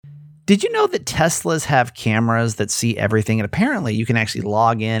Did you know that Teslas have cameras that see everything? And apparently you can actually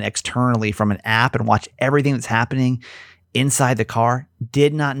log in externally from an app and watch everything that's happening inside the car.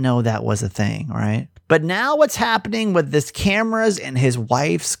 Did not know that was a thing, right? But now what's happening with this cameras in his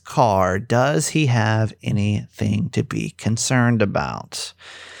wife's car? Does he have anything to be concerned about?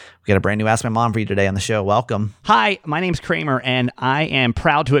 We got a brand new Ask My Mom for you today on the show. Welcome. Hi, my name's Kramer, and I am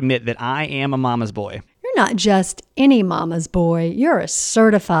proud to admit that I am a mama's boy. You're not just any mama's boy, you're a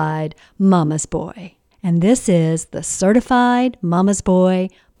certified mama's boy. And this is the Certified Mama's Boy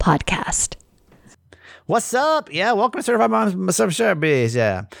podcast. What's up? Yeah, welcome to Certified Mama's Boys.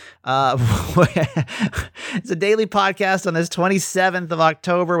 Yeah. It's a daily podcast on this 27th of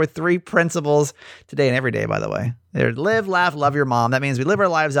October with 3 principles today and every day, by the way. They're live, laugh, love your mom. That means we live our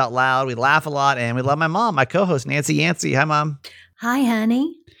lives out loud, we laugh a lot, and we love my mom, my co-host, Nancy Yancey. Hi, Mom. Hi,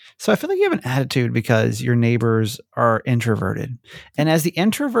 honey. So I feel like you have an attitude because your neighbors are introverted. And as the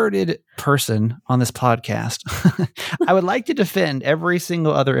introverted person on this podcast, I would like to defend every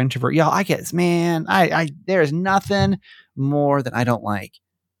single other introvert. Y'all, I get this, man. There is nothing more that I don't like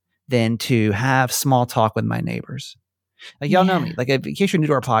than to have small talk with my neighbors. Like, y'all know me, like, in case you're new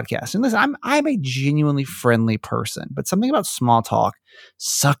to our podcast. And listen, I'm a genuinely friendly person, but something about small talk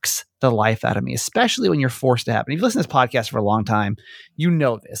sucks the life out of me, especially when you're forced to have it. If you listen to this podcast for a long time, you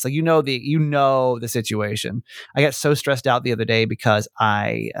know this. Like, you know the situation. I got so stressed out the other day because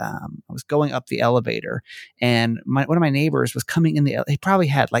I was going up the elevator, and one of my neighbors was coming in he probably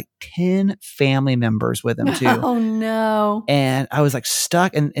had like 10 family members with him too. Oh, no. And I was like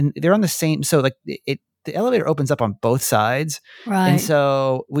stuck, and they're on the same, so like the elevator opens up on both sides. Right. And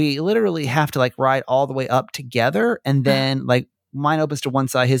so we literally have to like ride all the way up together. And then like mine opens to one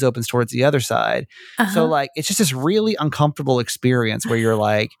side, his opens towards the other side. So like, it's just this really uncomfortable experience where you're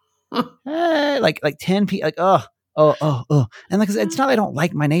like, like 10 people, like, oh. And like, it's not that I don't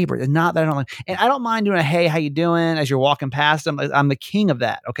like my neighbor. It's not that I don't like, and I don't mind doing a, hey, how you doing? As you're walking past them. I'm the king of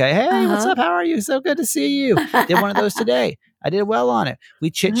that. Okay. Hey, what's up? How are you? So good to see you. Did one of those today. I did well on it.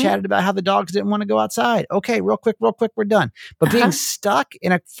 We chit-chatted about how the dogs didn't want to go outside. Okay, real quick, we're done. But being stuck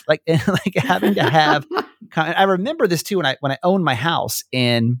in like having to have, I remember this too when I owned my house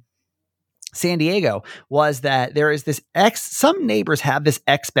in San Diego, was that there is this some neighbors have this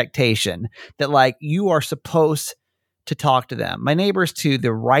expectation that like you are supposed to talk to them. My neighbors to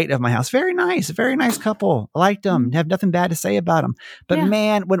the right of my house, very nice couple. I liked them, have nothing bad to say about them. But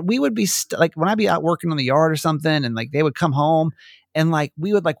man, when we would be like, when I'd be out working on the yard or something, and like they would come home, and like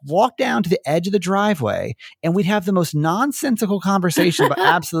we would like walk down to the edge of the driveway, and we'd have the most nonsensical conversation about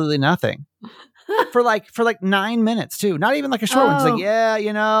absolutely nothing. For like 9 minutes too. Not even like a short one. It's like, yeah,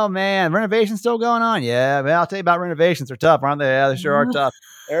 you know, man, renovation's still going on. Yeah, man, I'll tell you about renovations. They're tough, aren't they? Yeah, they sure are tough.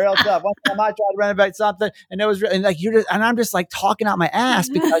 They're real tough. One time I tried to renovate something, and it was and like and I'm just like talking out my ass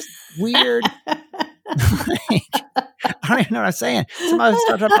because weird. Like, I don't even know what I'm saying. Somebody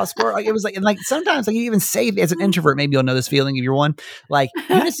start talking about sport. Like, it was like, and like sometimes like you even say, as an introvert, maybe you'll know this feeling if you're one. Like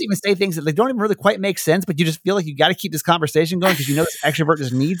you just even say things that like don't even really quite make sense, but you just feel like you got to keep this conversation going because you know this extrovert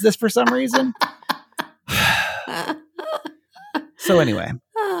just needs this for some reason. So anyway,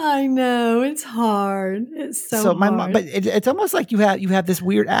 I know it's hard. It's so my hard. mom, but it's almost like you have this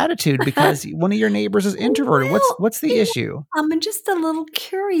weird attitude because one of your neighbors is introverted. Well, What's the issue? I'm just a little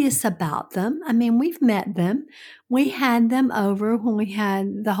curious about them. I mean, we've met them. We had them over when we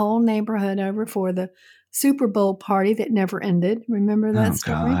had the whole neighborhood over for the Super Bowl party that never ended. Remember that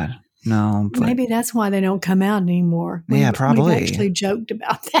story? God. No. But maybe that's why they don't come out anymore. Yeah, probably. We actually joked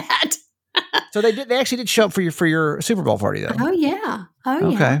about that. So they actually did show up for your Super Bowl party though. Oh yeah.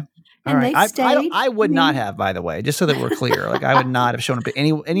 Okay. Yeah. All right. They stayed. I would not have, by the way, just so that we're clear. Like I would not have shown up at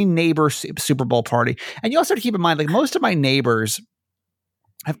any neighbor Super Bowl party. And you also have to keep in mind, like most of my neighbors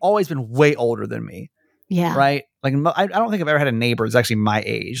have always been way older than me. Yeah. Right. Like I don't think I've ever had a neighbor that's actually my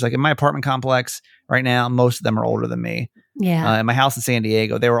age. Like in my apartment complex right now, most of them are older than me. Yeah. In my house in San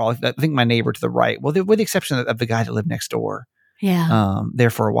Diego, they were all, I think my neighbor to the right, well, with the exception of the guy that lived next door. Yeah. There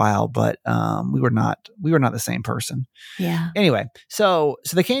for a while, but we were not the same person. Yeah. Anyway, so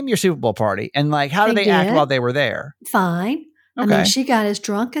they came to your Super Bowl party, and like, how did they act while they were there? Fine. Okay. I mean, she got as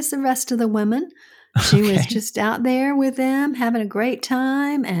drunk as the rest of the women. She was just out there with them, having a great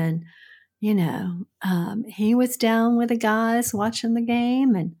time, and you know, he was down with the guys watching the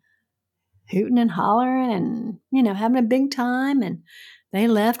game and hooting and hollering, and you know, having a big time. And they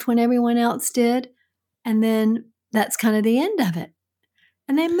left when everyone else did, and then that's kind of the end of it.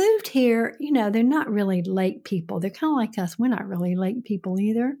 And they moved here, you know, they're not really lake people. They're kind of like us. We're not really lake people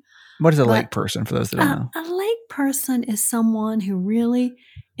either. What is a lake person for those that don't know? A lake person is someone who really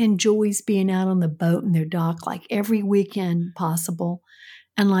enjoys being out on the boat in their dock like every weekend possible.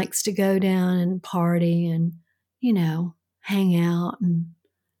 and likes to go down and party and, hang out. And,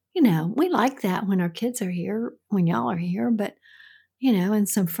 we like that when our kids are here, when y'all are here, but, and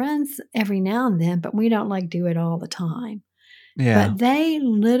some friends every now and then, but we don't do it all the time. Yeah. But they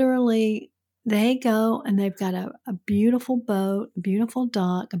go and they've got a beautiful boat, a beautiful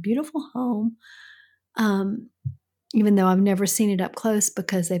dock, a beautiful home. Even though I've never seen it up close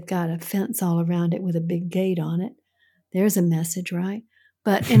because they've got a fence all around it with a big gate on it. There's a message, right?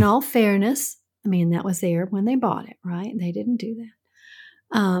 But in all fairness, that was there when they bought it, right? They didn't do that.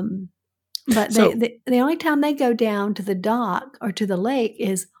 But the only time they go down to the dock or to the lake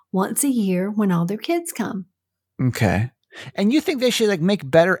is once a year when all their kids come. Okay. And you think they should make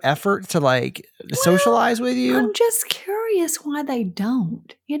better effort to socialize with you? I'm just curious why they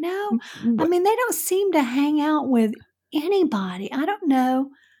don't, they don't seem to hang out with anybody. I don't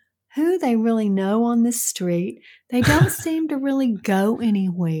know who they really know on this street. They don't seem to really go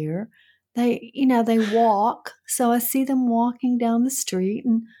anywhere. They walk. So I see them walking down the street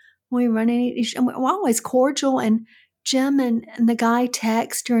and we run into each other. We're always cordial, and Jim and the guy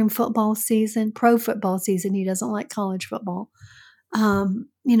text during football season, pro football season. He doesn't like college football,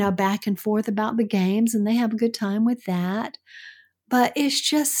 back and forth about the games, and they have a good time with that. But it's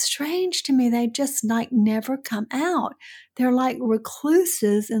just strange to me. They just never come out. They're like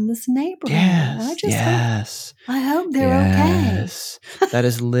recluses in this neighborhood. Yes. I hope they're okay. That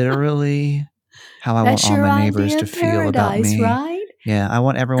is literally how I want all my neighbors to feel about me. Right? Yeah, I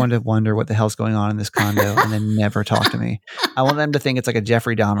want everyone to wonder what the hell's going on in this condo and then never talk to me. I want them to think it's like a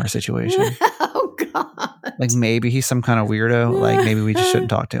Jeffrey Dahmer situation. Oh, God. Maybe he's some kind of weirdo. Maybe we just shouldn't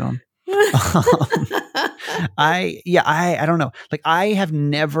talk to him. I don't know. I have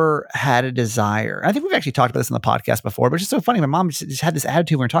never had a desire. I think we've actually talked about this in the podcast before, but it's just so funny. My mom just had this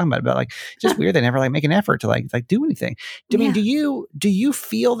attitude when we were talking about it, it's just weird. They never make an effort to do anything. I mean, do you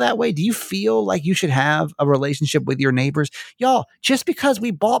feel that way? Do you feel like you should have a relationship with your neighbors? Y'all, just because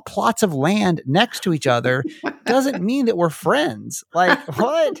we bought plots of land next to each other doesn't mean that we're friends.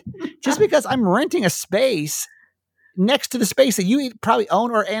 What? Just because I'm renting a space next to the space that you probably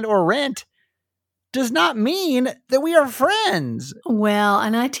own or rent does not mean that we are friends. Well,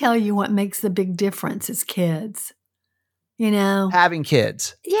 and I tell you what makes the big difference is kids. Having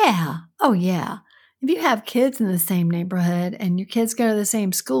kids. Yeah. Oh, yeah. If you have kids in the same neighborhood and your kids go to the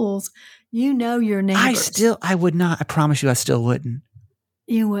same schools, your neighbors. I would not. I promise you, I still wouldn't.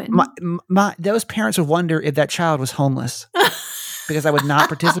 You wouldn't? Those parents would wonder if that child was homeless. Because I would not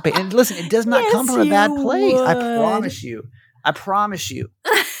participate. And listen, it does not come from a bad place. Would. I promise you.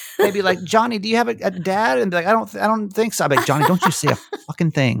 They'd be like, Johnny, do you have a dad? And be like, I don't think so. I'd be like, Johnny, don't you say a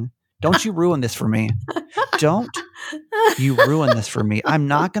fucking thing. Don't you ruin this for me. Don't you ruin this for me. I'm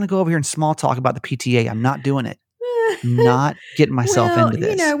not going to go over here and small talk about the PTA. I'm not doing it. I'm not getting myself into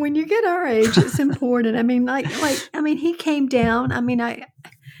this. When you get our age, it's important. He came down.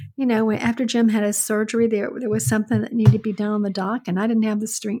 After Jim had his surgery, there was something that needed to be done on the dock, and I didn't have the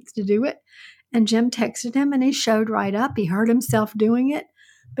strength to do it. And Jim texted him, and he showed right up. He hurt himself doing it,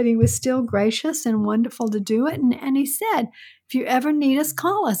 but he was still gracious and wonderful to do it. And he said, if you ever need us,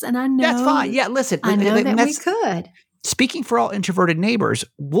 call us. And I know. That's fine. Yeah, listen. I know that we could. Speaking for all introverted neighbors,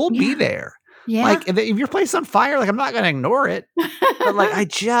 we'll be there. Yeah. If your place is on fire, I'm not going to ignore it. But I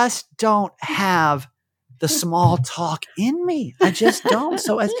just don't have the small talk in me. I just don't.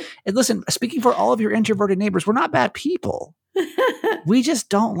 So listen, speaking for all of your introverted neighbors, we're not bad people. We just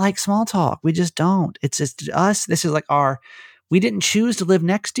don't like small talk. We just don't. It's just us. This is we didn't choose to live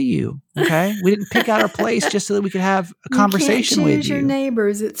next to you. Okay. We didn't pick out our place just so that we could have a conversation with you. You can't choose your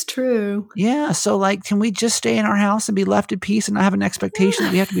neighbors. It's true. Yeah. So can we just stay in our house and be left at peace and not have an expectation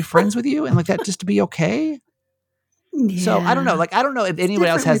that we have to be friends with you and that just to be okay? Yeah. So I don't know. I don't know if anyone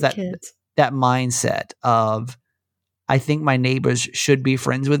else has that mindset of, I think my neighbors should be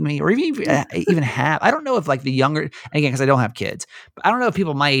friends with me, or even have. I don't know if the younger, again, because I don't have kids, but I don't know if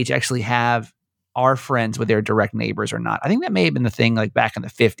people my age actually are friends with their direct neighbors or not. I think that may have been the thing back in the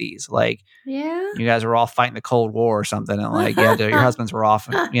 50s. You guys were all fighting the Cold War or something, and your husbands were off,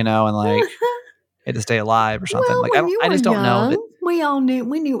 and had to stay alive or something. Well, I just don't know.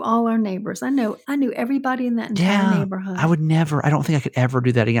 We knew all our neighbors. I knew everybody in that entire neighborhood. I don't think I could ever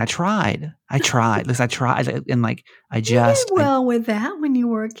do that again. I tried. Listen, I tried. And I just. You did well with that when you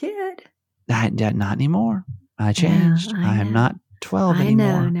were a kid. Not anymore. I changed. I am not 12 anymore.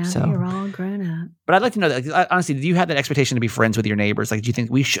 I know. Now that you're all grown up. But I'd like to know, honestly, do you have that expectation to be friends with your neighbors? Do you think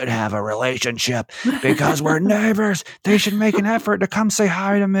we should have a relationship because we're neighbors? They should make an effort to come say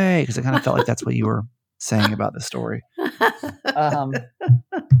hi to me. Because I kind of felt like that's what you were saying about the story.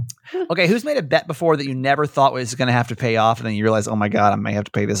 Okay, who's made a bet before that you never thought was going to have to pay off, and then you realize, oh my God, I may have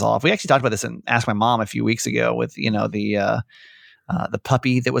to pay this off? We actually talked about this and Ask My Mom a few weeks ago with, the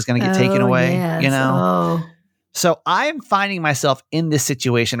puppy that was going to get taken away, yes. Oh. So I'm finding myself in this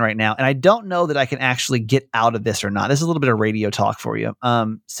situation right now, and I don't know that I can actually get out of this or not. This is a little bit of radio talk for you.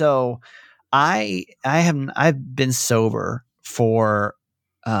 So I've been sober for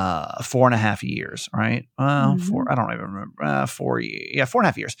 4.5 years, right? I don't even remember.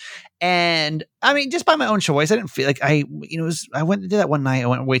 4.5 years. And I mean, just by my own choice, I didn't feel like I went to do that one night. I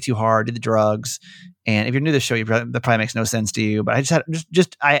went way too hard, did the drugs. And if you're new to the show, that probably makes no sense to you, but I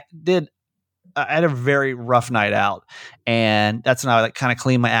just had I had a very rough night out, and that's when I kind of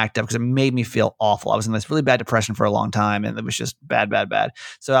cleaned my act up because it made me feel awful. I was in this really bad depression for a long time, and it was just bad.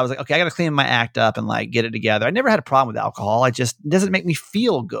 So I was like, okay, I got to clean my act up and get it together. I never had a problem with alcohol. It doesn't make me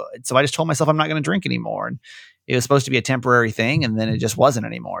feel good. So I just told myself I'm not going to drink anymore. And it was supposed to be a temporary thing, and then it just wasn't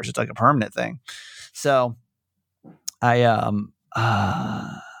anymore. It's just like a permanent thing. So I'm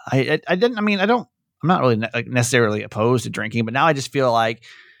not really necessarily opposed to drinking, but now I just feel like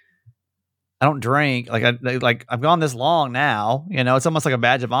I don't drink. I've gone this long now, it's almost like a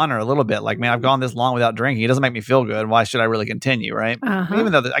badge of honor a little bit. Like, man, I've gone this long without drinking. It doesn't make me feel good. Why should I really continue? Right. Uh-huh.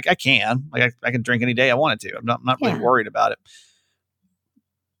 Even though I can, I can drink any day I wanted to. I'm not really worried about it,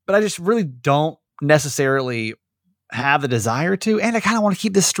 but I just really don't necessarily have the desire to. And I kind of want to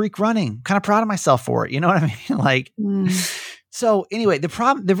keep this streak running. Kind of proud of myself for it. You know what I mean? So anyway,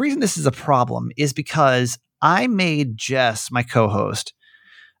 the reason this is a problem is because I made Jess, my co-host,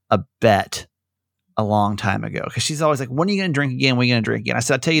 a bet a long time ago, because she's always like, when are you going to drink again? When are you going to drink again? I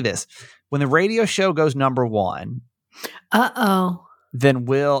said, I'll tell you this, when the radio show goes number one, then I'll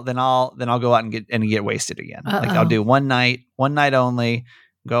go out and get wasted again. Like, I'll do one night only,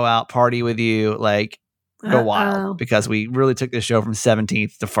 go out, party with you, go wild, because we really took this show from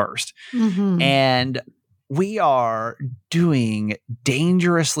 17th to 1st. Mm-hmm. And we are doing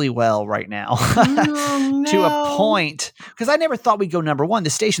dangerously well right now to a point, because I never thought we'd go number one. The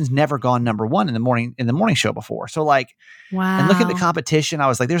station's never gone number one in the morning show before. So wow. And look at the competition. I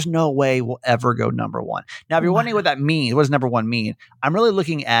was like, there's no way we'll ever go number one. Now, if you're wondering what that means, what does number one mean? I'm really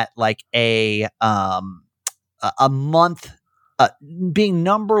looking at a month being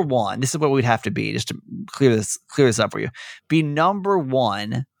number one. This is what we'd have to be, just to clear this up for you. Be number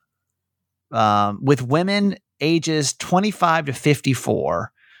one with women ages 25 to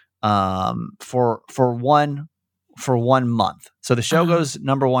 54 for one month. So the show goes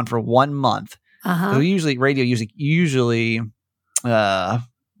number one for 1 month. So radio usually months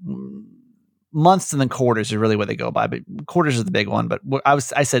and then quarters are really what they go by, but quarters is the big one. But I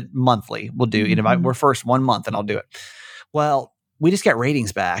said monthly. We'll do, we're first 1 month and I'll do it. Well, we just got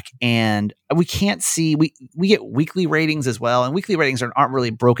ratings back, and we can't see, we get weekly ratings as well. And weekly ratings aren't really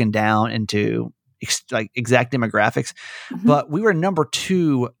broken down into exact demographics, but we were number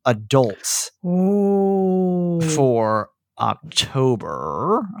 2 adults for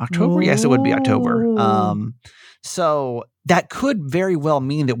October. Yes, it would be October. So that could very well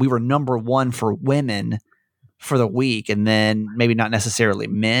mean that we were number 1 for women for the week, and then maybe not necessarily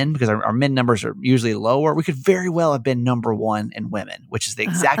men, because our men numbers are usually lower. We could very well have been number 1 in women, which is the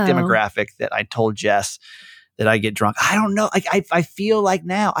exact demographic that I told Jess that I get drunk. I don't know. I feel like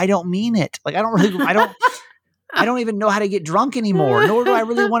now I don't mean it. I don't even know how to get drunk anymore, nor do I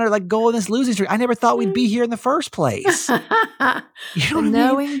really want to go on this losing streak. I never thought we'd be here in the first place.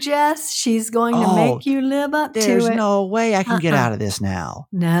 Knowing Jess, she's going to make you live up to it. There's no way I can get out of this now.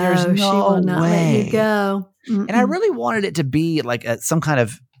 No, she will not let you go. And I really wanted it to be some kind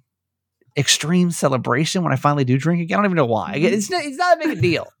of extreme celebration when I finally do drink again. I don't even know why. It's not a big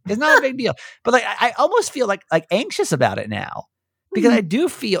deal. It's not a big deal. But I almost feel like anxious about it now. Because I do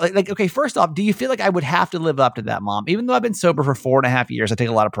feel okay, first off, do you feel like I would have to live up to that, Mom? Even though I've been sober for 4.5 years, I take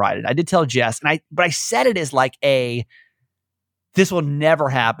a lot of pride in it. I did tell Jess, but I said it as this will never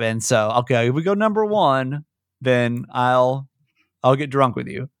happen. So, okay, if we go number 1, then I'll get drunk with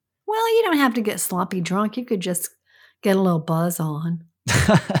you. Well, you don't have to get sloppy drunk. You could just get a little buzz on.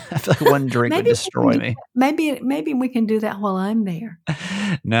 I feel like one drink would destroy me. Maybe we can do that while I'm there.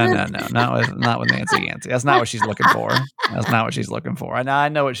 No, not with Nancy Yancey. That's not what she's looking for. That's not what she's looking for. I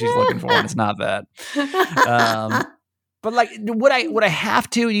know what she's looking for, and it's not that. But would I have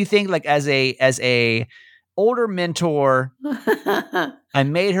to? Do you think as a older mentor, I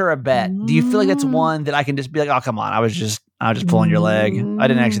made her a bet. Do you feel like that's one that I can just be like, oh, come on, I was just pulling your leg. I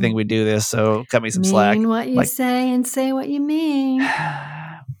didn't actually think we'd do this, so cut me some slack. Mean what you say and say what you mean.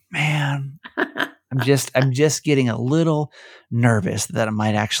 Man, I'm just getting a little nervous that it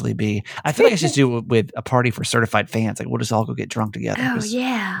might actually be. I feel like I should do it with a party for certified fans. We'll just all go get drunk together. Oh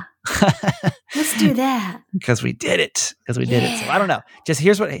yeah, Let's do that. Because we did it. So I don't know. Just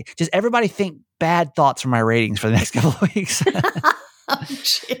everybody think bad thoughts for my ratings for the next couple of weeks.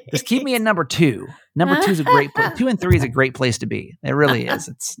 Just keep me in number 2. Number 2 is a great place. 2 and 3 is a great place to be. It really is.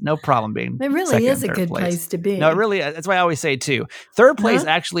 It's no problem being. It really is a good place to be. No, it really is. That's why I always say 2. Third place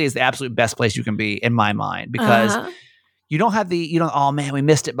actually is the absolute best place you can be in my mind, because you don't have oh man, we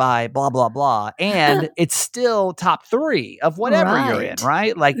missed it by blah, blah, blah. And it's still top 3 of whatever you're in,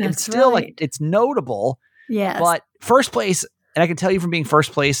 right? Like it's still like it's notable. Yes. But first place, and I can tell you from being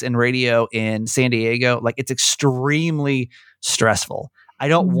first place in radio in San Diego, like it's extremely stressful. I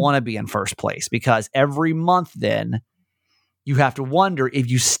don't want to be in first place, because every month then you have to wonder if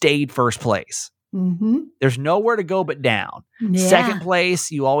you stayed first place. Mm-hmm. There's nowhere to go but down. Yeah. Second place,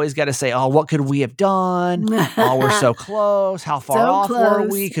 you always got to say, oh, what could we have done? Oh, we're so close. How far off were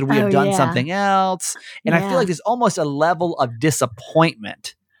we? Could we have done something else? And I feel like there's almost a level of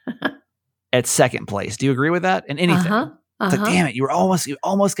disappointment at second place. Do you agree with that? In anything? It's like, damn it, you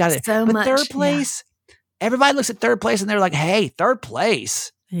almost got it. So but much, third place, everybody looks at third place and they're like, hey, third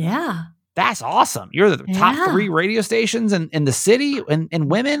place. Yeah. That's awesome. You're the top 3 radio stations in the city,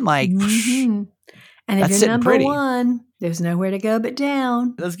 and women, like, and if you're number 1, there's nowhere to go but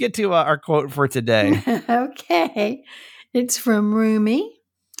down. Let's get to our quote for today. Okay. It's from Rumi.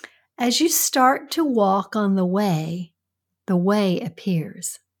 As you start to walk on the way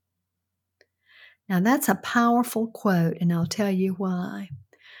appears. Now, that's a powerful quote, and I'll tell you why.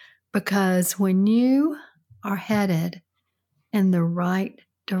 Because when you are headed in the right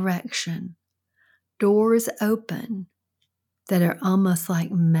direction, doors open that are almost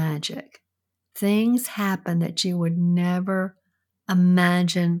like magic. Things happen that you would never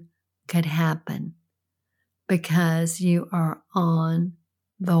imagine could happen because you are on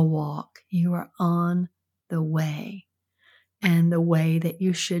the walk. You are on the way, and the way that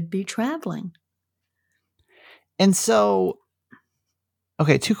you should be traveling. And so,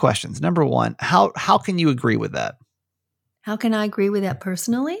 okay, 2 questions. Number 1, how can you agree with that? How can I agree with that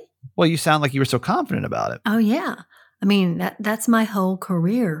personally? Well, you sound like you were so confident about it. Oh, yeah. I mean, that's my whole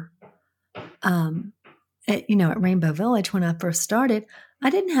career. At Rainbow Village, when I first started, I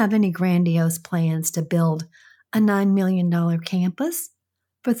didn't have any grandiose plans to build a $9 million campus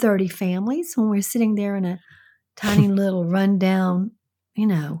for 30 families when we're sitting there in a tiny little rundown,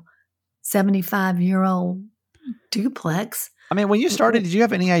 75-year-old duplex. I mean, when you started, did you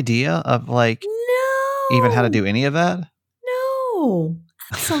have any idea of even how to do any of that? No,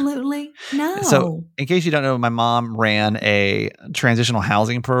 absolutely no. So in case you don't know, my mom ran a transitional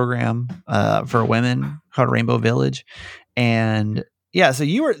housing program for women called Rainbow Village. And yeah, so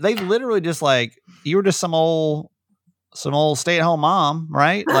they literally just like, you were just some old stay-at-home mom,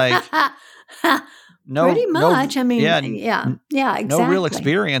 right? Like pretty much. I mean, yeah, exactly. No real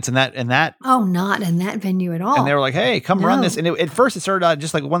experience in that. Oh, not in that venue at all. And they were like, hey, come run this. And at first it started out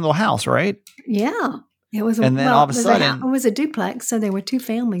just like one little house, right? Yeah. It was, and then all of a sudden it was a duplex, so there were 2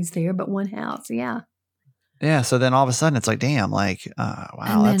 families there, but 1 house. Yeah. Yeah. So then all of a sudden it's like, damn, like, wow,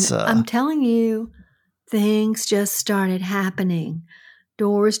 and that's. I'm telling you, things just started happening.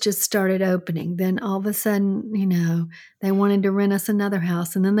 Doors just started opening. Then all of a sudden, they wanted to rent us another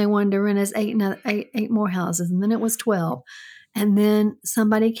house, and then they wanted to rent us 8 more houses, and then it was 12, and then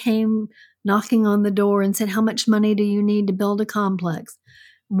somebody came knocking on the door and said, "How much money do you need to build a complex?"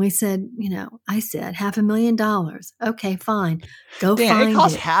 And we said, I said $500,000. Okay, fine. Go find it. It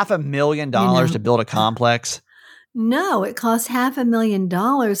costs $500,000 to build a complex. No, it cost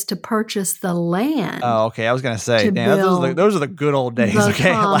 $500,000 to purchase the land. Oh, okay. I was going to say, those are the good old days.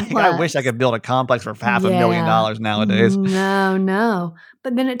 Okay, like I wish I could build a complex for $500,000 nowadays. No.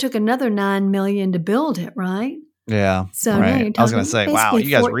 But then it took another $9 million to build it, right? Yeah. So right. now you're talking, I was going to say, wow,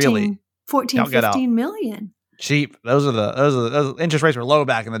 you guys really 15 million. Cheap. Those interest rates were low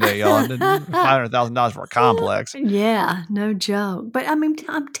back in the day, y'all. $500,000 for a complex. Yeah, no joke. But I mean,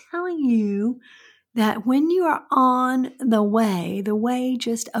 I'm telling you that when you are on the way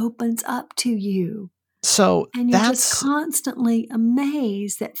just opens up to you. So and you're just constantly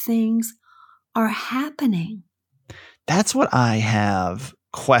amazed that things are happening. That's what I have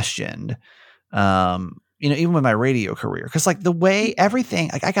questioned. Even with my radio career, because like the way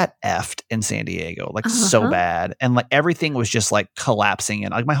everything, like I got effed in San Diego, like so bad, and like everything was just like collapsing,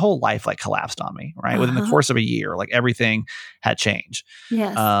 and like my whole life like collapsed on me. Right within the course of a year, like everything had changed.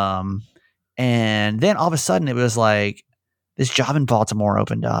 Yes. And then all of a sudden, it was like this job in Baltimore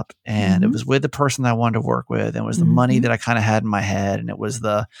opened up, and it was with the person that I wanted to work with, and it was the money that I kind of had in my head, and it was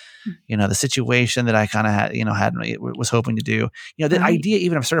the, the situation that I kind of had, was hoping to do. The idea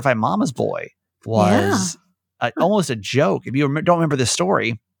even of Certified Mama's Boy was almost a joke. If you don't remember this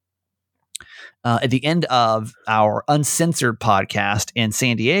story, at the end of our uncensored podcast in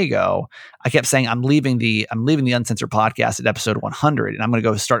San Diego, I kept saying I'm leaving the uncensored podcast at episode 100, and I'm going to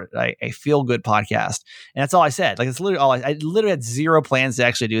go start a feel good podcast. And that's all I said. Like, it's literally all I literally had zero plans to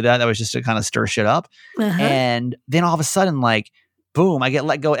actually do that. That was just to kind of stir shit up. And then all of a sudden, like, boom, I get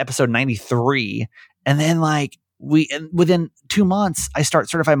let go at episode 93, and then like within 2 months, I start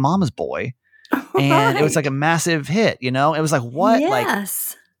Certified Mama's Boy, and it was like a massive hit. You know, it was like, what?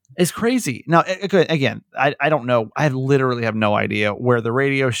 Yes. Like, it's crazy. Now, again, I don't know. I literally have no idea where the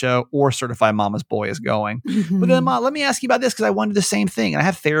radio show or Certified Mama's Boy is going. But then, Ma, let me ask you about this, because I wanted the same thing. And I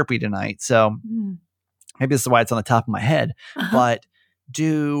have therapy tonight. So maybe this is why it's on the top of my head. But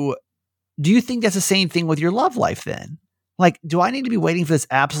do you think that's the same thing with your love life then? Like, do I need to be waiting for this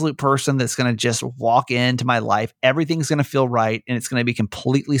absolute person that's going to just walk into my life? Everything's going to feel right, and it's going to be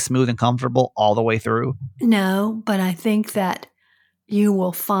completely smooth and comfortable all the way through? No, but I think that you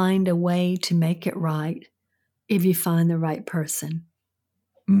will find a way to make it right if you find the right person.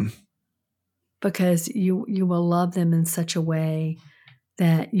 Because you will love them in such a way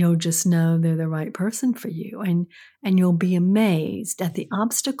that you'll just know they're the right person for you. And you'll be amazed at the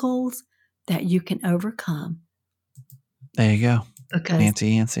obstacles that you can overcome. There you go. Because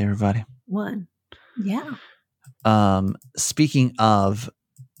Nancy, everybody. One. Yeah. Speaking of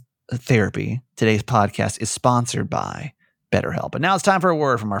therapy, today's podcast is sponsored by BetterHelp. And now it's time for a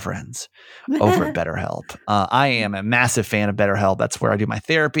word from our friends over at BetterHelp. I am a massive fan of BetterHelp. That's where I do my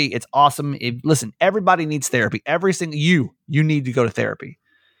therapy. It's awesome. Listen, everybody needs therapy. Every single you need to go to therapy.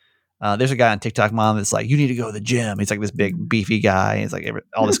 There's a guy on TikTok, Mom, that's like, you need to go to the gym. He's like this big beefy guy. He's like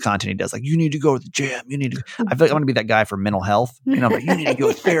all this content he does. Like, you need to go to the gym. You need to. I feel like I want to be that guy for mental health. You know, like, you need to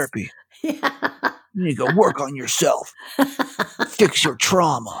go to therapy. Yeah. You need to go work on yourself. Fix your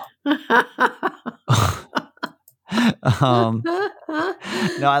trauma. No,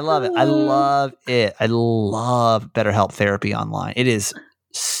 I love it. I love it. I love BetterHelp therapy online. It is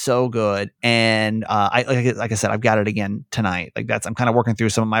so good. And like I said, I've got it again tonight. Like, I'm kind of working through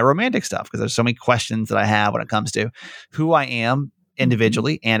some of my romantic stuff, because there's so many questions that I have when it comes to who I am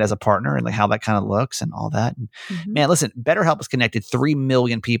individually and as a partner, and like how that kind of looks and all that. And man, listen, BetterHelp has connected 3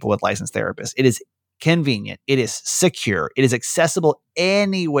 million people with licensed therapists. It is convenient. It is secure. It is accessible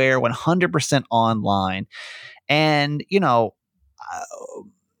anywhere, 100% online. And, you know,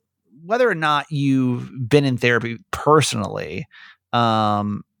 whether or not you've been in therapy personally,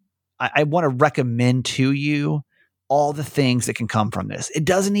 I want to recommend to you all the things that can come from this. It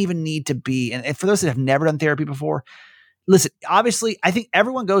doesn't even need to be, and for those that have never done therapy before, listen, obviously, I think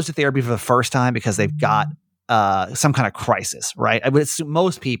everyone goes to therapy for the first time because they've got some kind of crisis, right? I would assume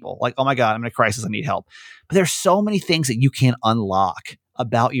most people, like, oh my God, I'm in a crisis, I need help. But there's so many things that you can unlock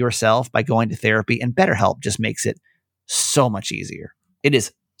about yourself by going to therapy, and BetterHelp just makes it so much easier. It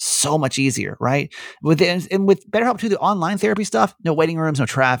is so much easier, right? With BetterHelp too, the online therapy stuff, no waiting rooms, no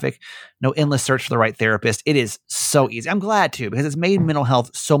traffic, no endless search for the right therapist. It is so easy. I'm glad too, because it's made mental health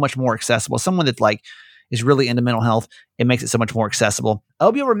so much more accessible. Someone that's like is really into mental health, it makes it so much more accessible. I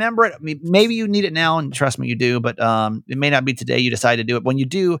hope you'll remember it. I mean, maybe you need it now, and trust me, you do, but it may not be today you decide to do it. When you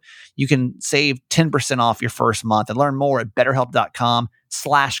do, you can save 10% off your first month and learn more at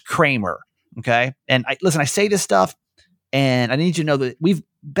betterhelp.com/Kramer. Okay. And listen, I say this stuff, and I need you to know that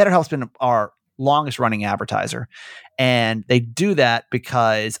BetterHelp's been our longest running advertiser. And they do that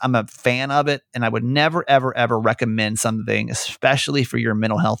because I'm a fan of it. And I would never, ever, ever recommend something, especially for your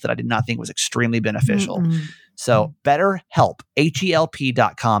mental health, that I did not think was extremely beneficial. So BetterHelp,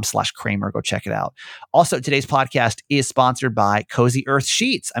 HELP.com/Kramer. Go check it out. Also, today's podcast is sponsored by Cozy Earth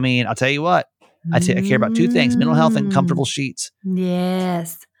Sheets. I mean, I'll tell you what, I care about 2 things: mental health and comfortable sheets.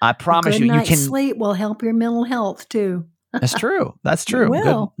 Yes. I promise you can sleep will help your mental health too. That's true. That's true.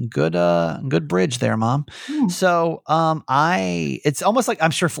 Good bridge there, Mom. So, it's almost like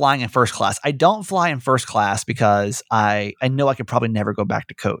I'm sure flying in first class. I don't fly in first class because I know I could probably never go back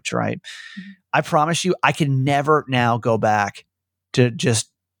to coach, right? I promise you, I can never now go back to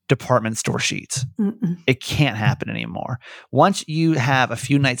just department store sheets. It can't happen anymore. Once you have a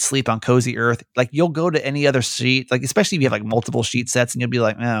few nights sleep on Cozy Earth, like, you'll go to any other sheet, like, especially if you have like multiple sheet sets, and you'll be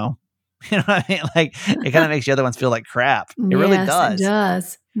like, oh, you know what I mean? Like, it kind of makes the other ones feel like crap. It really does. It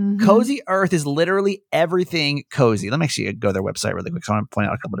does. Cozy Earth is literally everything cozy. Let me actually go to their website really quick. So I want to point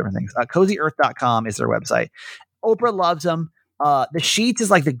out a couple different things. CozyEarth.com is their website. Oprah loves them. The sheets is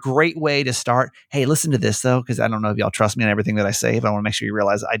like the great way to start. Hey, listen to this though, because I don't know if y'all trust me on everything that I say, but I want to make sure you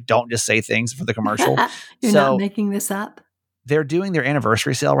realize I don't just say things for the commercial. You're not making this up. They're doing their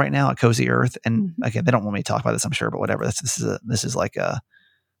anniversary sale right now at Cozy Earth, and again, they don't want me to talk about this, I'm sure, but whatever. This is like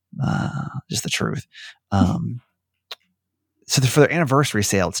just the truth. So for their anniversary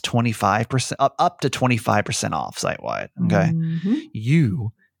sale, it's 25% up to 25% off site-wide. Okay. Mm-hmm.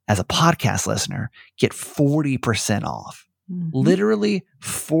 You, as a podcast listener, get 40% off. Mm-hmm. Literally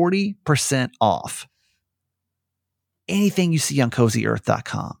 40% off anything you see on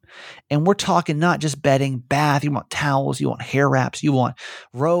CozyEarth.com. And we're talking not just bedding, bath, you want towels, you want hair wraps, you want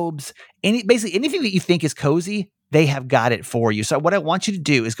robes, basically anything that you think is cozy, they have got it for you. So what I want you to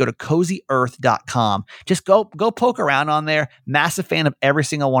do is go to CozyEarth.com. Just go poke around on there. Massive fan of every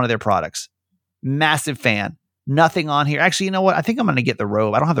single one of their products. Massive fan. Nothing on here. Actually, you know what? I think I'm going to get the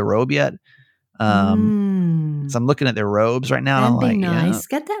robe. I don't have the robe yet. So I'm looking at their robes right now. That'd and be I'm like, nice.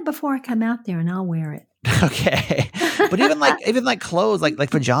 Get that before I come out there and I'll wear it. Okay. But even like clothes,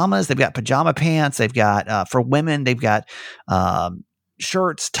 like pajamas, they've got pajama pants. They've got, for women, they've got,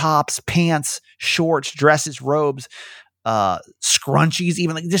 shirts, tops, pants, shorts, dresses, robes, scrunchies,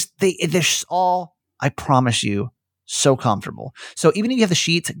 even like just they're all, I promise you, so comfortable. So even if you have the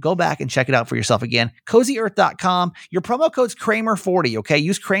sheets, go back and check it out for yourself again. CozyEarth.com. Your promo code's Kramer40. Okay.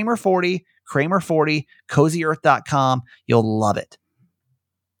 Use Kramer40, CozyEarth.com. You'll love it.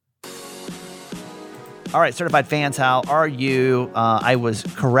 All right, certified fans, how are you? I was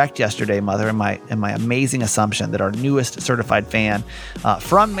correct yesterday, Mother, in my amazing assumption that our newest certified fan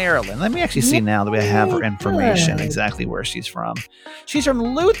from Maryland. Let me actually see now that we have her information exactly where she's from. She's from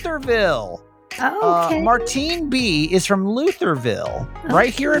Lutherville. Oh, okay. Martine B is from Lutherville,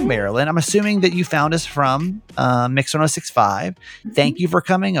 right here in Maryland. I'm assuming that you found us from Mix 1065. Thank you for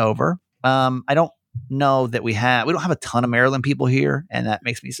coming over. I don't know that we don't have a ton of Maryland people here, and that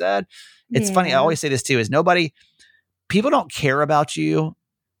makes me sad. It's funny. I always say this too, is people don't care about you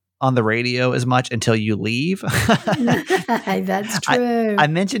on the radio as much until you leave. That's true. I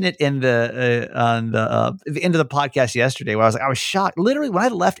mentioned it in the end of the podcast yesterday where I was shocked. Literally when I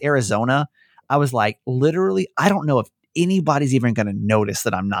left Arizona, I was like, I don't know if anybody's even going to notice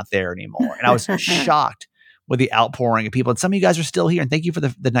that I'm not there anymore. And I was shocked with the outpouring of people. And some of you guys are still here. And thank you for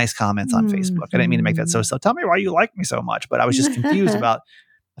the nice comments on Facebook. I didn't mean to make that so tell me why you like me so much. But I was just confused about,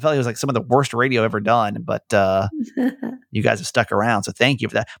 I felt like it was like some of the worst radio ever done, but you guys have stuck around. So thank you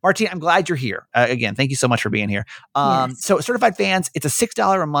for that. Martine, I'm glad you're here. Again, thank you so much for being here. Yes. So certified fans, it's a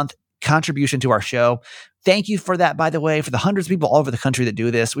 $6 a month contribution to our show. Thank you for that, by the way, for the hundreds of people all over the country that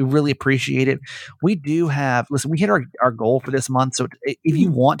do this. We really appreciate it. We do we hit our goal for this month. So if you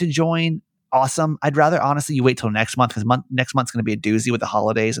want to join, awesome. I'd rather, honestly, you wait till next month because next month's going to be a doozy with the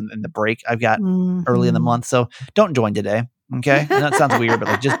holidays and the break I've got early in the month. So don't join today. Okay. And that sounds weird,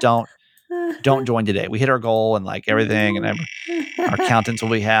 but just don't join today. We hit our goal and everything, and our accountants will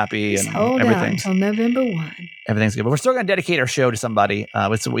be happy and everything until November 1. Everything's good, but we're still going to dedicate our show to somebody.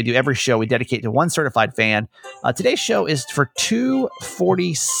 That's what we do every show. We dedicate to one certified fan. Today's show is for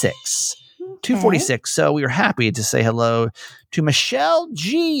 246. 246. So we are happy to say hello to Michelle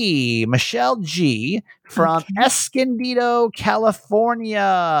G. Michelle G. from Escondido,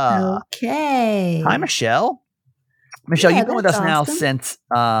 California. Okay. Hi, Michelle. Michelle, you've been with us now since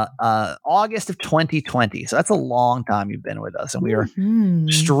August of 2020. So that's a long time you've been with us. And we are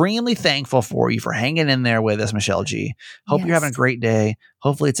extremely thankful for you for hanging in there with us, Michelle G. Hope you're having a great day.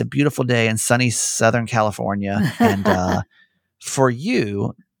 Hopefully it's a beautiful day in sunny Southern California. And for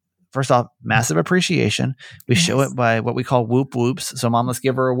you, first off, massive appreciation. We show it by what we call whoop whoops. So Mom, let's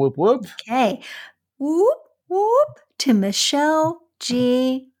give her a whoop whoop. Okay. Whoop whoop to Michelle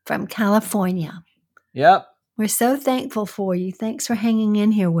G. from California. Yep. We're so thankful for you. Thanks for hanging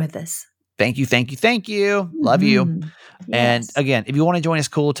in here with us. Thank you. Thank you. Thank you. Love you. Yes. And again, if you want to join us,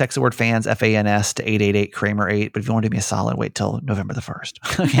 cool, text the word fans, FANS to 888-Kramer8. But if you want to do me a solid, wait till November the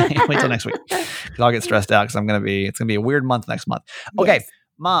 1st. Okay. Wait till next week. Because I'll get stressed out because it's going to be a weird month next month. Okay. Yes.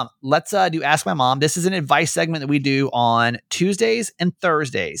 Mom, let's do Ask My Mom. This is an advice segment that we do on Tuesdays and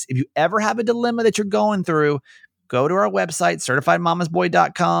Thursdays. If you ever have a dilemma that you're going through, go to our website,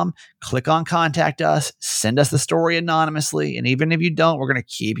 certifiedmamasboy.com, click on contact us, send us the story anonymously. And even if you don't, we're going to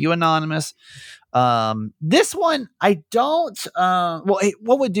keep you anonymous. This one, I don't,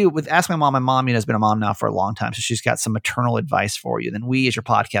 what we do with Ask My Mom has been a mom now for a long time. So she's got some maternal advice for you. Then we, as your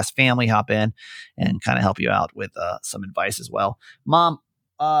podcast family, hop in and kind of help you out with some advice as well. Mom,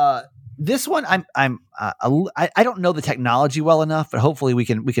 this one, I don't know the technology well enough, but hopefully we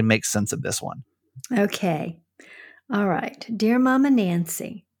can make sense of this one. Okay. All right. Dear Mama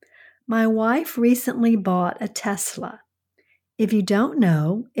Nancy, my wife recently bought a Tesla. If you don't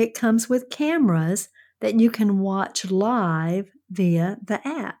know, it comes with cameras that you can watch live via the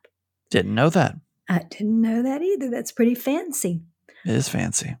app. Didn't know that. I didn't know that either. That's pretty fancy. It is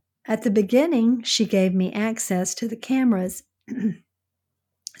fancy. At the beginning, she gave me access to the cameras.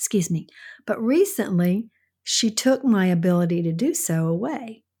 Excuse me. But recently, She took my ability to do so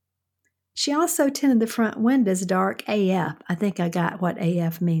away. She also tinted the front windows dark AF. I think I got what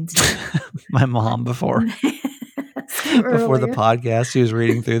AF means now. My mom before the podcast, she was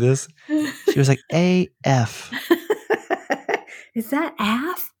reading through this. She was like, AF. Is that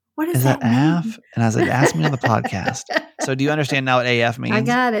AF? What does that mean? AF? And I was like, ask me on the podcast. So do you understand now what AF means? I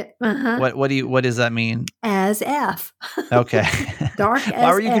got it. Uh-huh. What does that mean? As F. Okay. Dark as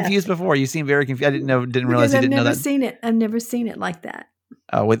Why were you F. confused before? You seem very confused. I didn't realize you didn't know that. I've never seen it like that.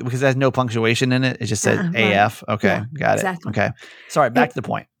 Oh, because it has no punctuation in it. It just says AF. Right. Okay. Yeah, got it. Exactly. Okay. Sorry. Back to the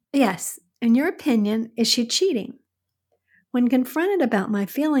point. Yes. In your opinion, is she cheating? When confronted about my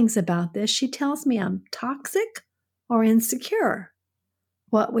feelings about this, she tells me I'm toxic or insecure.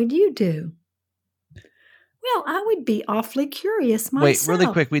 What would you do? Well, I would be awfully curious myself. Wait,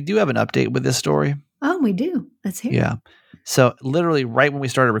 really quick. We do have an update with this story. Oh, we do. Let's hear it. Yeah. So literally right when we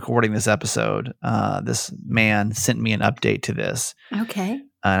started recording this episode, this man sent me an update to this. Okay.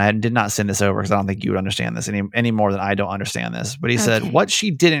 And I did not send this over because I don't think you would understand this any more than I don't understand this. But he said, what she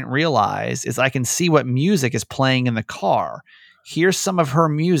didn't realize is I can see what music is playing in the car. Here's some of her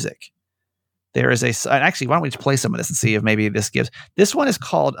music. There is actually, why don't we just play some of this and see if maybe this gives. This one is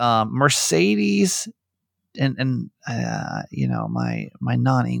called Mercedes. And my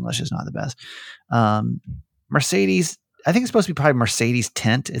non-English is not the best. Mercedes, I think it's supposed to be probably Mercedes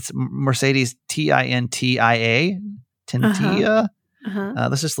Tint. It's Mercedes Tintia. Tintia.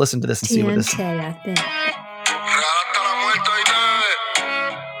 Let's just listen to this and see what this is. I think.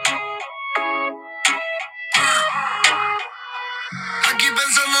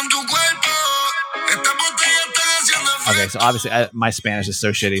 Okay, so obviously my Spanish is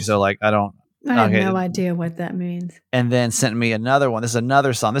so shitty, so like I have no idea what that means. And then sent me another one. This is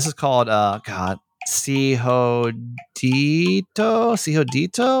another song. This is called Sejodito.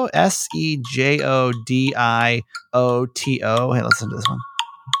 Sejodito. Sejodito. Hey, listen to this one.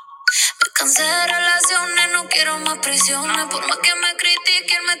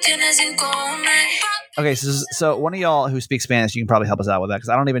 Okay, so one of y'all who speaks Spanish, you can probably help us out with that because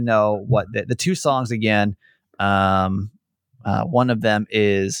I don't even know what the two songs again. One of them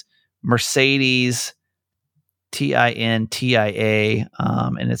is Mercedes Tintia, and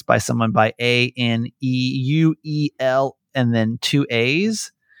it's by someone by Aneuel and then two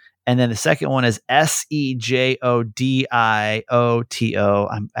A's. And then the second one is Sejodito.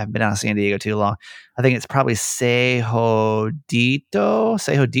 I've been out of San Diego too long. I think it's probably Sejodito,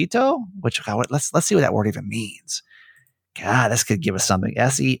 which let's see what that word even means. God, this could give us something.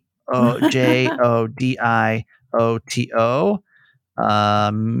 Sejodito.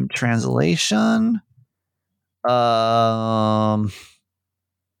 Translation. Well,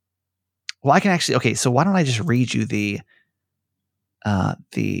 I can actually. Okay, so why don't I just read you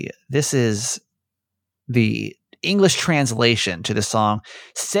this is the English translation to the song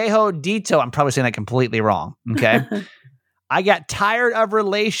Sejodito. I'm probably saying that completely wrong. Okay. I got tired of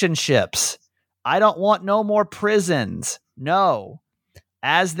relationships. I don't want no more prisons. No.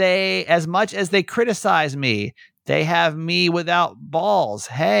 As much as they criticize me, they have me without balls.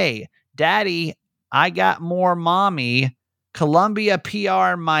 Hey, daddy, I got more mommy. Columbia,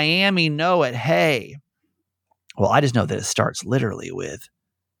 PR, Miami, know it. Hey. Well, I just know that it starts literally with,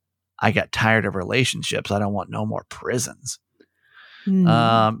 I got tired of relationships. I don't want no more prisons.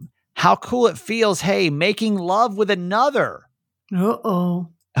 How cool it feels. Hey, making love with another. Uh-oh.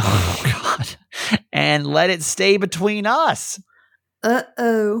 Oh, God. And let it stay between us.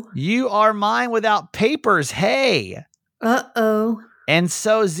 Uh-oh. You are mine without papers. Hey. Uh-oh. And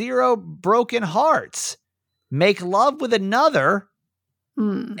so 0 broken hearts. Make love with another.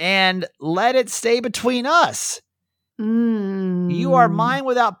 And let it stay between us. You are mine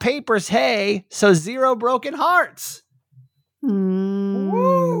without papers, hey, so 0 broken hearts.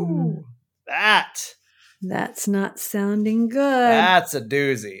 Woo! That's not sounding good. That's a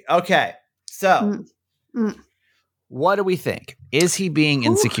doozy. Okay, so what do we think? Is he being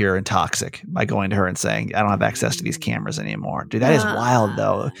insecure and toxic by going to her and saying, I don't have access to these cameras anymore? Dude, that is wild,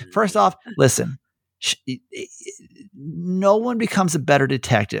 though. First off, listen. No one becomes a better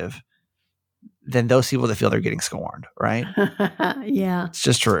detective than those people that feel they're getting scorned, right? Yeah. It's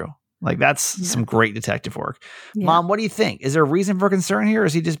just true. Like, that's some great detective work. Yeah. Mom, what do you think? Is there a reason for concern here? Or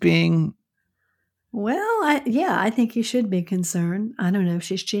is he just being... Well, I think he should be concerned. I don't know if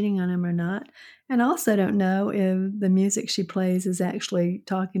she's cheating on him or not. And I also don't know if the music she plays is actually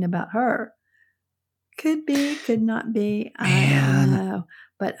talking about her. Could be, could not be. I don't know.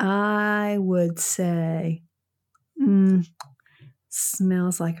 But I would say,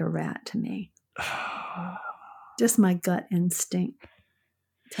 smells like a rat to me. Just my gut instinct.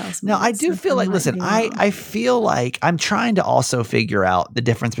 tells me. No, I do feel like, listen, I feel like I'm trying to also figure out the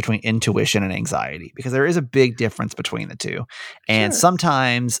difference between intuition and anxiety, because there is a big difference between the two. And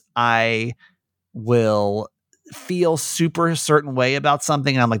sometimes I will feel super certain way about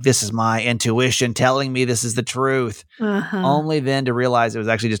something, and I'm like, this is my intuition telling me this is the truth, only then to realize it was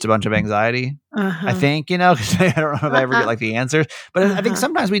actually just a bunch of anxiety. I think, because I don't know if I ever get like the answers, but I think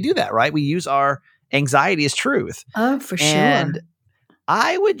sometimes we do that, right? We use our anxiety as truth. Oh, for sure. And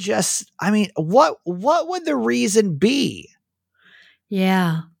I would what would the reason be?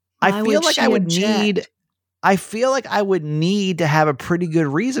 Yeah. I feel like I would need to have a pretty good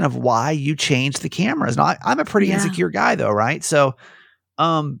reason of why you changed the cameras. Now, I'm a pretty insecure guy though, right? So,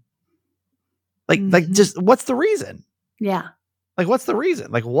 just what's the reason? Yeah. Like, what's the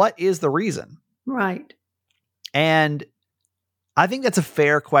reason? Like, what is the reason? Right. And I think that's a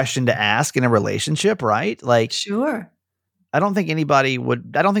fair question to ask in a relationship, right? Like, sure. I don't think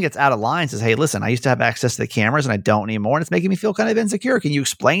it's out of line. Says, hey, listen, I used to have access to the cameras and I don't anymore. And it's making me feel kind of insecure. Can you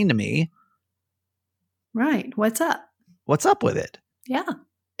explain to me? Right. What's up? What's up with it? Yeah.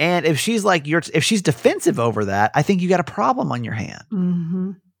 And if she's like, if she's defensive over that, I think you got a problem on your hand.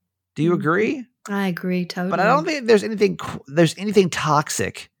 Mm-hmm. Do you agree? I agree totally. But I don't think there's anything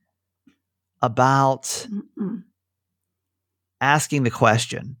toxic about asking the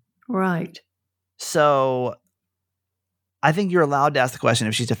question. Right. So I think you're allowed to ask the question.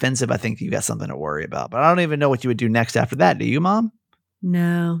 If she's defensive, I think you got something to worry about. But I don't even know what you would do next after that. Do you, Mom?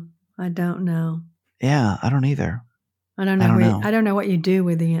 No, I don't know. Yeah, I don't either. I don't know. I don't know what you do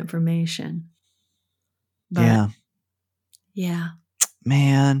with the information. But yeah.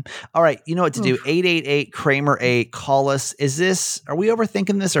 Man. All right. You know what to do. 888-Kramer-8. Call us. Are we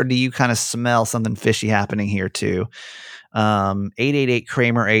overthinking this, or do you kind of smell something fishy happening here too?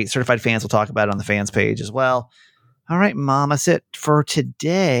 888-Kramer-8. Certified fans will talk about it on the fans page as well. All right, Mom. That's it for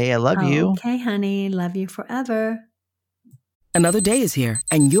today. I love you. Okay, honey. Love you forever. Another day is here,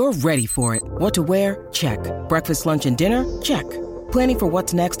 and you're ready for it. What to wear? Check. Breakfast, lunch, and dinner? Check. Planning for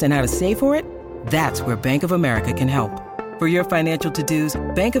what's next and how to save for it? That's where Bank of America can help. For your financial to-dos,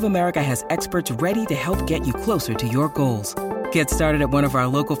 Bank of America has experts ready to help get you closer to your goals. Get started at one of our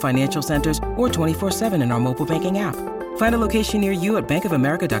local financial centers or 24/7 in our mobile banking app. Find a location near you at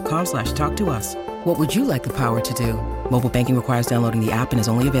bankofamerica.com/talktous. What would you like the power to do? Mobile banking requires downloading the app and is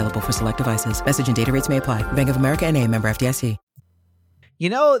only available for select devices. Message and data rates may apply. Bank of America N.A., member FDIC. You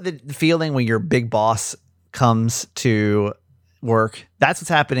know the feeling when your big boss comes to work? That's what's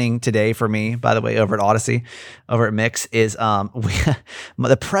happening today for me, by the way, over at Odyssey, over at Mix, is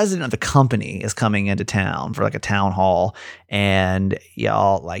the president of the company is coming into town for like a town hall, and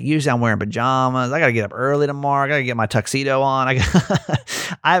y'all, like, usually I'm wearing pajamas. I got to get up early tomorrow. I got to get my tuxedo on. I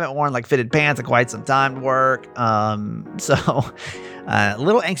haven't worn like fitted pants in quite some time to work. So a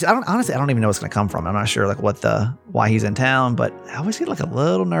little anxious. I don't even know what's going to come from. I'm not sure like why he's in town, but I always get like a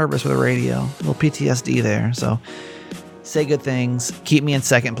little nervous with the radio, a little PTSD there. So say good things. Keep me in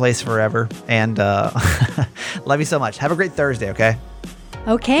second place forever. And love you so much. Have a great Thursday, okay?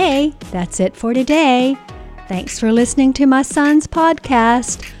 Okay, that's it for today. Thanks for listening to my son's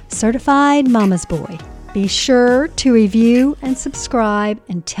podcast, Certified Mama's Boy. Be sure to review and subscribe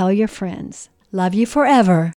and tell your friends. Love you forever.